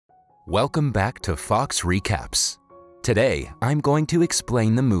Welcome back to Fox Recaps. Today, I'm going to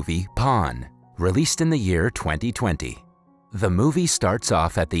explain the movie Pawn, released in the year 2020. The movie starts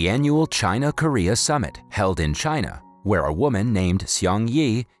off at the annual China-Korea Summit held in China, where a woman named Xiang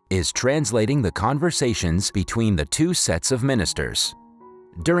Yi is translating the conversations between the two sets of ministers.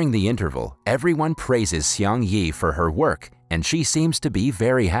 During the interval, everyone praises Xiang Yi for her work, and she seems to be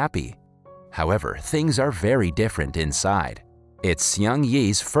very happy. However, things are very different inside. It's Xiang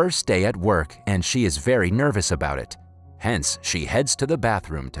Yi's first day at work, and she is very nervous about it. Hence, she heads to the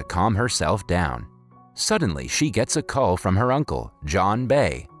bathroom to calm herself down. Suddenly, she gets a call from her uncle, John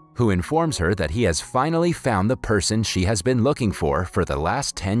Bei, who informs her that he has finally found the person she has been looking for the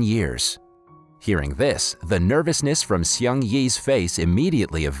last 10 years. Hearing this, the nervousness from Xiang Yi's face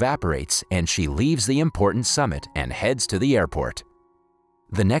immediately evaporates, and she leaves the important summit and heads to the airport.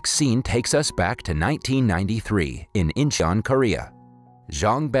 The next scene takes us back to 1993 in Incheon, Korea.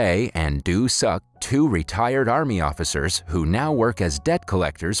 Zhang Bei and Do Suk, two retired army officers who now work as debt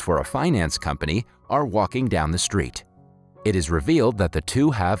collectors for a finance company, are walking down the street. It is revealed that the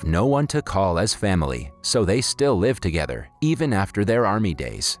two have no one to call as family, so they still live together, even after their army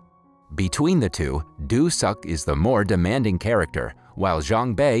days. Between the two, Do Suk is the more demanding character, while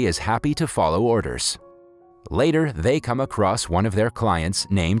Zhang Bei is happy to follow orders. Later, they come across one of their clients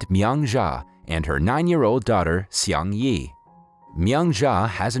named Myung Jia and her 9-year-old daughter, Xiang Yi. Myung Jia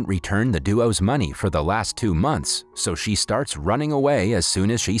hasn't returned the duo's money for the last 2 months, so she starts running away as soon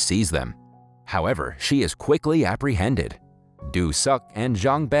as she sees them. However, she is quickly apprehended. Do Suk and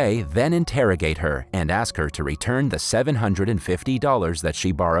Zhang Bei then interrogate her and ask her to return the $750 that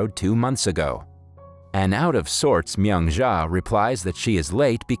she borrowed 2 months ago. An out of sorts Myung Jia replies that she is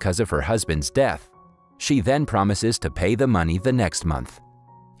late because of her husband's death. She then promises to pay the money the next month.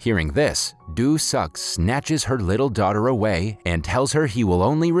 Hearing this, Do Suk snatches her little daughter away and tells her he will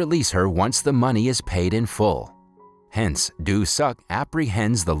only release her once the money is paid in full. Hence, Do Suk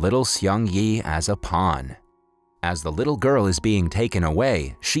apprehends the little Xiang Yi as a pawn. As the little girl is being taken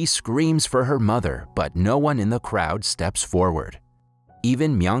away, she screams for her mother, but no one in the crowd steps forward.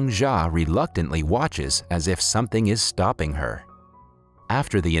 Even Myung Jia reluctantly watches as if something is stopping her.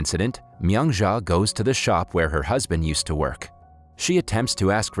 After the incident, Myung Jia goes to the shop where her husband used to work. She attempts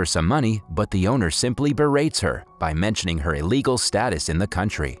to ask for some money, but the owner simply berates her by mentioning her illegal status in the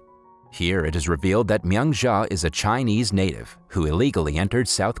country. Here it is revealed that Myung Jia is a Chinese native who illegally entered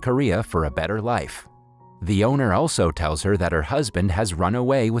South Korea for a better life. The owner also tells her that her husband has run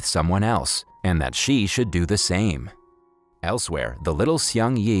away with someone else and that she should do the same. Elsewhere, the little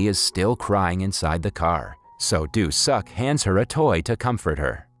Xiang Yi is still crying inside the car, so Do Suk hands her a toy to comfort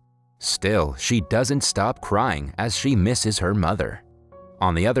her. Still, she doesn't stop crying as she misses her mother.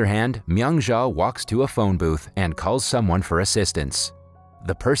 On the other hand, Myung Jia walks to a phone booth and calls someone for assistance.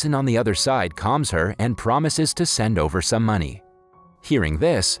 The person on the other side calms her and promises to send over some money. Hearing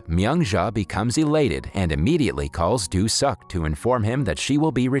this, Myung Jia becomes elated and immediately calls Do Suk to inform him that she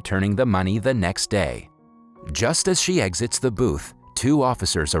will be returning the money the next day. Just as she exits the booth, 2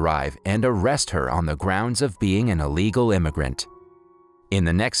 officers arrive and arrest her on the grounds of being an illegal immigrant. In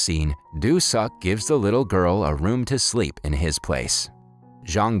the next scene, Do Suk gives the little girl a room to sleep in his place.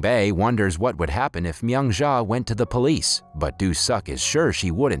 Zhang Bei wonders what would happen if Myung Jia went to the police, but Do Suk is sure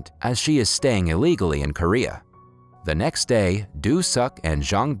she wouldn't, as she is staying illegally in Korea. The next day, Do Suk and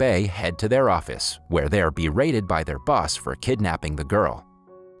Zhang Bei head to their office, where they are berated by their boss for kidnapping the girl.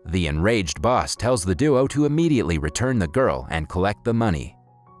 The enraged boss tells the duo to immediately return the girl and collect the money.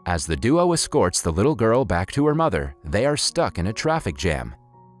 As the duo escorts the little girl back to her mother, they are stuck in a traffic jam.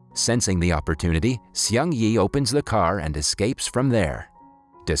 Sensing the opportunity, Xiang Yi opens the car and escapes from there.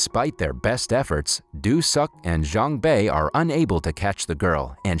 Despite their best efforts, Do Suk and Zhang Bei are unable to catch the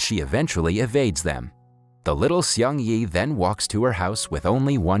girl, and she eventually evades them. The little Xiang Yi then walks to her house with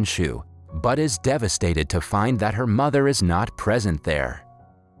only one shoe, but is devastated to find that her mother is not present there.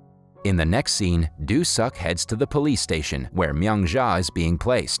 In the next scene, Do Suk heads to the police station where Myung Jia is being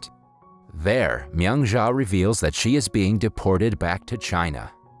placed. There, Myung Jia reveals that she is being deported back to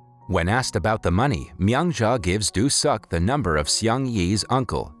China. When asked about the money, Myung Jia gives Do Suk the number of Xiang Yi's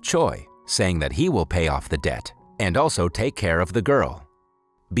uncle, Choi, saying that he will pay off the debt and also take care of the girl.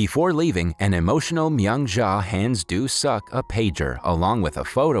 Before leaving, an emotional Myung Jia hands Do Suk a pager along with a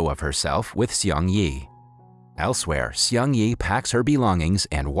photo of herself with Xiang Yi. Elsewhere, Xiang Yi packs her belongings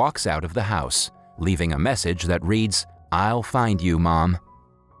and walks out of the house, leaving a message that reads, "I'll find you, Mom."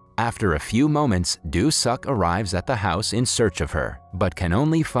 After a few moments, Do Suk arrives at the house in search of her, but can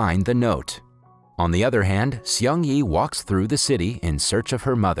only find the note. On the other hand, Xiang Yi walks through the city in search of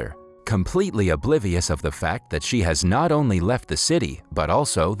her mother, completely oblivious of the fact that she has not only left the city, but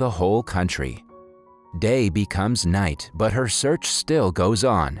also the whole country. Day becomes night, but her search still goes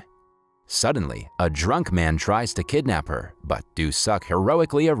on. Suddenly, a drunk man tries to kidnap her, but Do-suk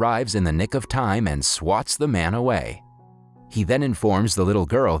heroically arrives in the nick of time and swats the man away. He then informs the little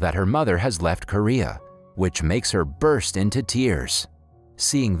girl that her mother has left Korea, which makes her burst into tears.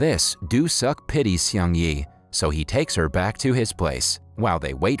 Seeing this, Do-suk pities Seung-yi, so he takes her back to his place, while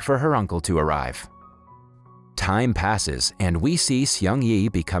they wait for her uncle to arrive. Time passes, and we see Seung-yi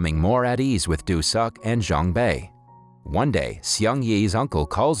becoming more at ease with Do-suk and Jong-bae. One day, Seung-yi's uncle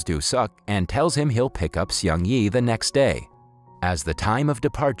calls Do-suk and tells him he'll pick up Seung-yi the next day. As the time of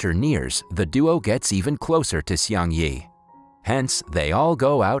departure nears, the duo gets even closer to Seung-yi. Hence, they all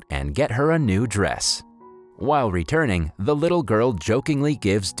go out and get her a new dress. While returning, the little girl jokingly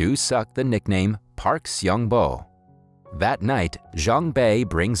gives Do-suk the nickname Park Seung-bo. That night, Jong-bae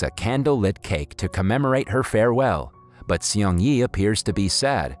brings a candle-lit cake to commemorate her farewell, but Seung-yi appears to be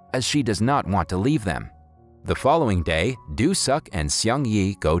sad as she does not want to leave them. The following day, Do-suk and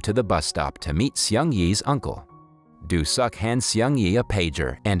Seung-yi go to the bus stop to meet Seung-yi's uncle. Do-suk hands Seung-yi a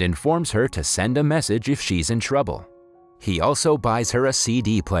pager and informs her to send a message if she's in trouble. He also buys her a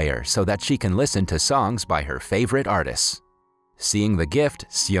CD player so that she can listen to songs by her favorite artists. Seeing the gift,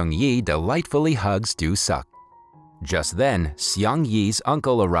 Seung-yi delightfully hugs Do-suk. Just then, Seung-yi's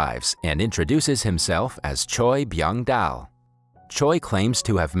uncle arrives and introduces himself as Choi Byung-dal. Choi claims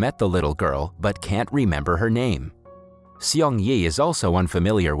to have met the little girl but can't remember her name. Seung-yi is also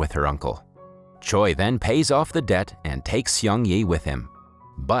unfamiliar with her uncle. Choi then pays off the debt and takes Seung-yi with him.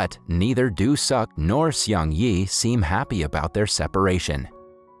 But neither Do-suk nor Seung-yi seem happy about their separation.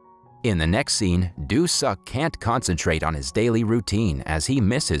 In the next scene, Do-suk can't concentrate on his daily routine as he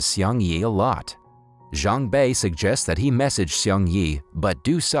misses Seung-yi a lot. Jong-bae suggests that he message Seung-yi, but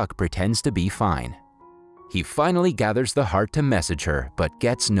Do-suk pretends to be fine. He finally gathers the heart to message her, but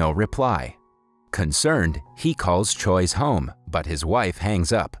gets no reply. Concerned, he calls Choi's home, but his wife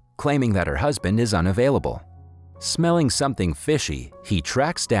hangs up, claiming that her husband is unavailable. Smelling something fishy, he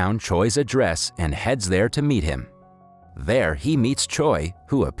tracks down Choi's address and heads there to meet him. There, he meets Choi,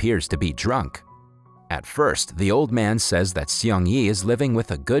 who appears to be drunk. At first, the old man says that Seung-yi is living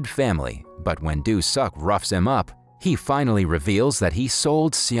with a good family, but when Do-suk roughs him up, he finally reveals that he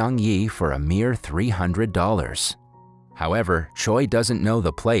sold Seung-yi for a mere $300. However, Choi doesn't know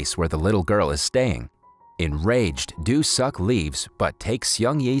the place where the little girl is staying. Enraged, Do-suk leaves but takes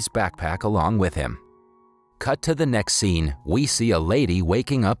Seung-yi's backpack along with him. Cut to the next scene, we see a lady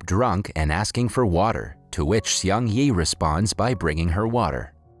waking up drunk and asking for water, to which Seung-yi responds by bringing her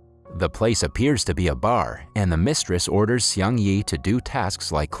water. The place appears to be a bar, and the mistress orders Seung-yi to do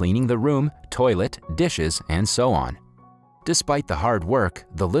tasks like cleaning the room, toilet, dishes, and so on. Despite the hard work,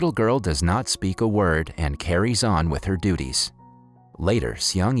 the little girl does not speak a word and carries on with her duties. Later,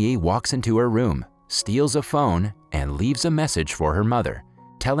 Seung-yi walks into her room, steals a phone, and leaves a message for her mother,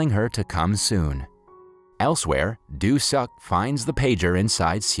 telling her to come soon. Elsewhere, Do-suk finds the pager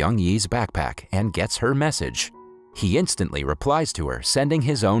inside Seung-yi's backpack and gets her message. He instantly replies to her, sending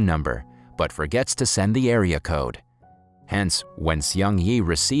his own number, but forgets to send the area code. Hence, when Seung-yi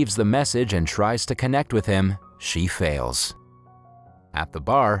receives the message and tries to connect with him, she fails. At the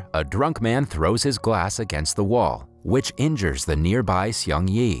bar, a drunk man throws his glass against the wall, which injures the nearby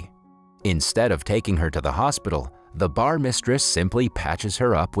Seung-yi. Instead of taking her to the hospital, the bar mistress simply patches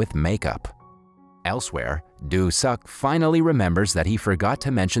her up with makeup. Elsewhere, Do-suk finally remembers that he forgot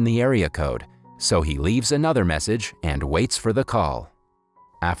to mention the area code, so he leaves another message and waits for the call.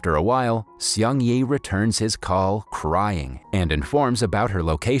 After a while, Seung-yi returns his call crying and informs about her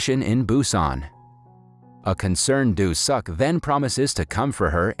location in Busan. A concerned Do-suk then promises to come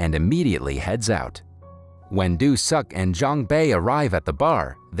for her and immediately heads out. When Do-suk and Jong-bae arrive at the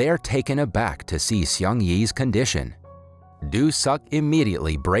bar, they are taken aback to see Seung-yi's condition. Do-suk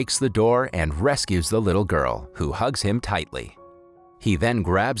immediately breaks the door and rescues the little girl, who hugs him tightly. He then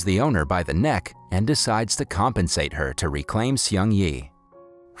grabs the owner by the neck and decides to compensate her to reclaim Seung-yi.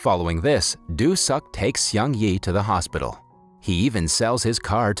 Following this, Do-suk takes Seung-yi to the hospital. He even sells his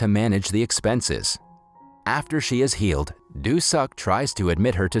car to manage the expenses. After she is healed, Do-suk tries to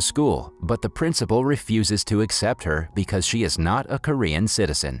admit her to school, but the principal refuses to accept her because she is not a Korean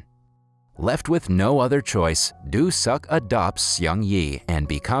citizen. Left with no other choice, Do-suk adopts Seung-yi and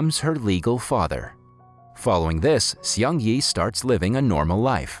becomes her legal father. Following this, Seung-yi starts living a normal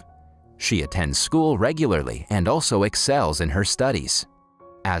life. She attends school regularly and also excels in her studies.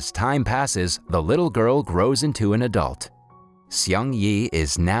 As time passes, the little girl grows into an adult. Seung-yi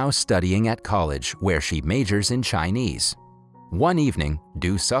is now studying at college where she majors in Chinese. One evening,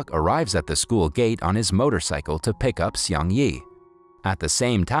 Do-suk arrives at the school gate on his motorcycle to pick up Seung-yi. At the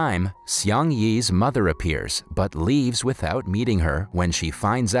same time, Seung-yi's mother appears but leaves without meeting her when she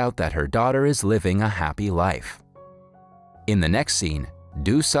finds out that her daughter is living a happy life. In the next scene,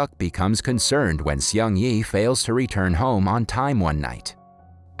 Do-suk becomes concerned when Seung-yi fails to return home on time one night.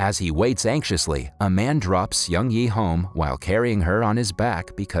 As he waits anxiously, a man drops Seung-yi home while carrying her on his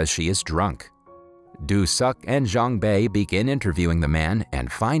back because she is drunk. Do-suk and Jong-bae begin interviewing the man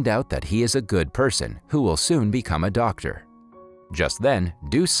and find out that he is a good person who will soon become a doctor. Just then,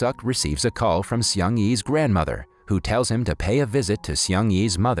 Do-suk receives a call from Seung-yi's grandmother, who tells him to pay a visit to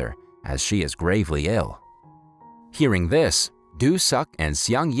Seung-yi's mother, as she is gravely ill. Hearing this, Do-suk and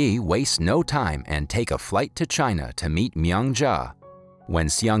Seung-yi waste no time and take a flight to China to meet Myung-ja. When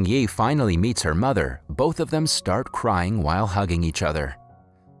Seung-yi finally meets her mother, both of them start crying while hugging each other.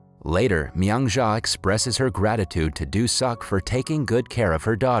 Later, Myung-ja expresses her gratitude to Do-suk for taking good care of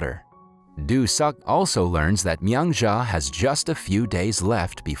her daughter. Do-suk also learns that Myung-ja has just a few days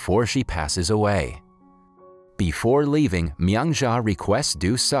left before she passes away. Before leaving, Myung-ja requests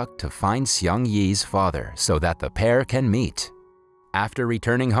Do-suk to find Seung-yi's father so that the pair can meet. After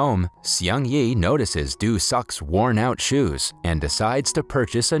returning home, Seung-yi notices Do-suk's worn-out shoes and decides to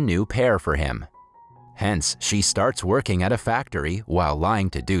purchase a new pair for him. Hence, she starts working at a factory while lying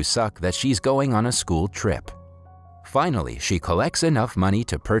to Do-suk that she's going on a school trip. Finally, she collects enough money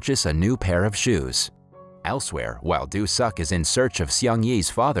to purchase a new pair of shoes. Elsewhere, while Do-suk is in search of Seung-yi's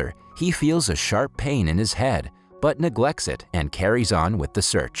father, he feels a sharp pain in his head, but neglects it and carries on with the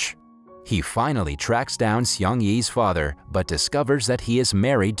search. He finally tracks down Seung-yi's father, but discovers that he is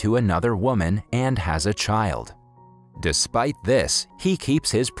married to another woman and has a child. Despite this, he keeps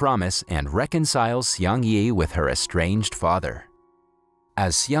his promise and reconciles Seung-yi with her estranged father.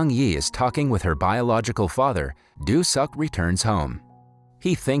 As Seung-yi is talking with her biological father, Do-suk returns home.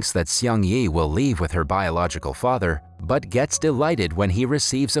 He thinks that Seung-yi will leave with her biological father, but gets delighted when he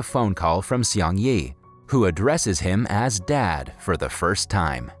receives a phone call from Seung-yi, who addresses him as Dad for the first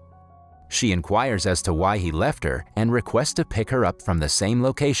time. She inquires as to why he left her and requests to pick her up from the same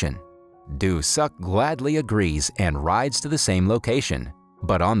location. Do-suk gladly agrees and rides to the same location,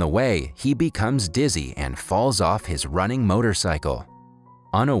 but on the way, he becomes dizzy and falls off his running motorcycle.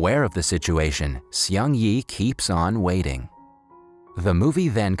 Unaware of the situation, Seung-yi keeps on waiting. The movie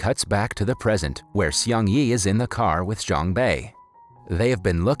then cuts back to the present, where Seung-yi is in the car with Jong-bae. They have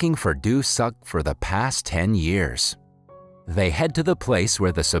been looking for Do-suk for the past 10 years. They head to the place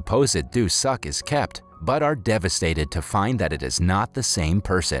where the supposed Do-suk is kept, but are devastated to find that it is not the same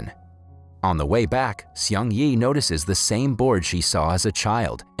person. On the way back, Seung-yi notices the same board she saw as a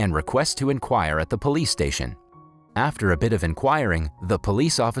child and requests to inquire at the police station. After a bit of inquiring, the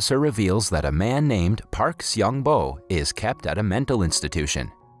police officer reveals that a man named Park Seung-bo is kept at a mental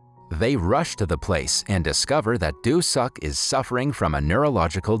institution. They rush to the place and discover that Do-suk is suffering from a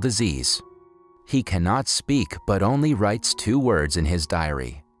neurological disease. He cannot speak but only writes 2 words in his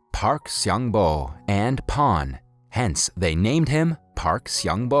diary, Park Seung-bo and Pawn, hence they named him Park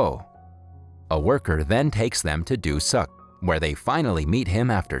Seung-bo. A worker then takes them to Do-suk, where they finally meet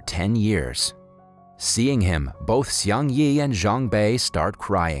him after 10 years. Seeing him, both Seung-yi and Jong-bae start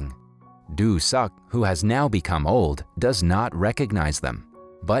crying. Do-suk, who has now become old, does not recognize them,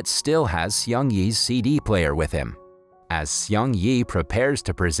 but still has Seung-yi's CD player with him. As Seung-yi prepares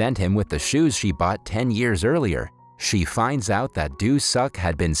to present him with the shoes she bought 10 years earlier, she finds out that Do-suk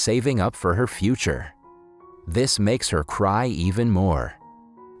had been saving up for her future. This makes her cry even more.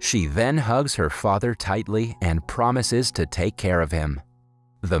 She then hugs her father tightly and promises to take care of him.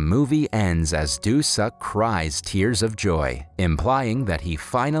 The movie ends as Do-suk cries tears of joy, implying that he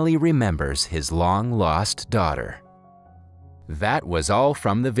finally remembers his long-lost daughter. That was all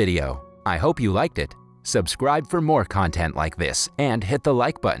from the video. I hope you liked it. Subscribe for more content like this and hit the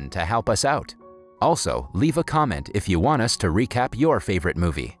like button to help us out. Also, leave a comment if you want us to recap your favorite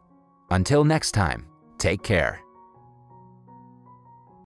movie. Until next time, take care.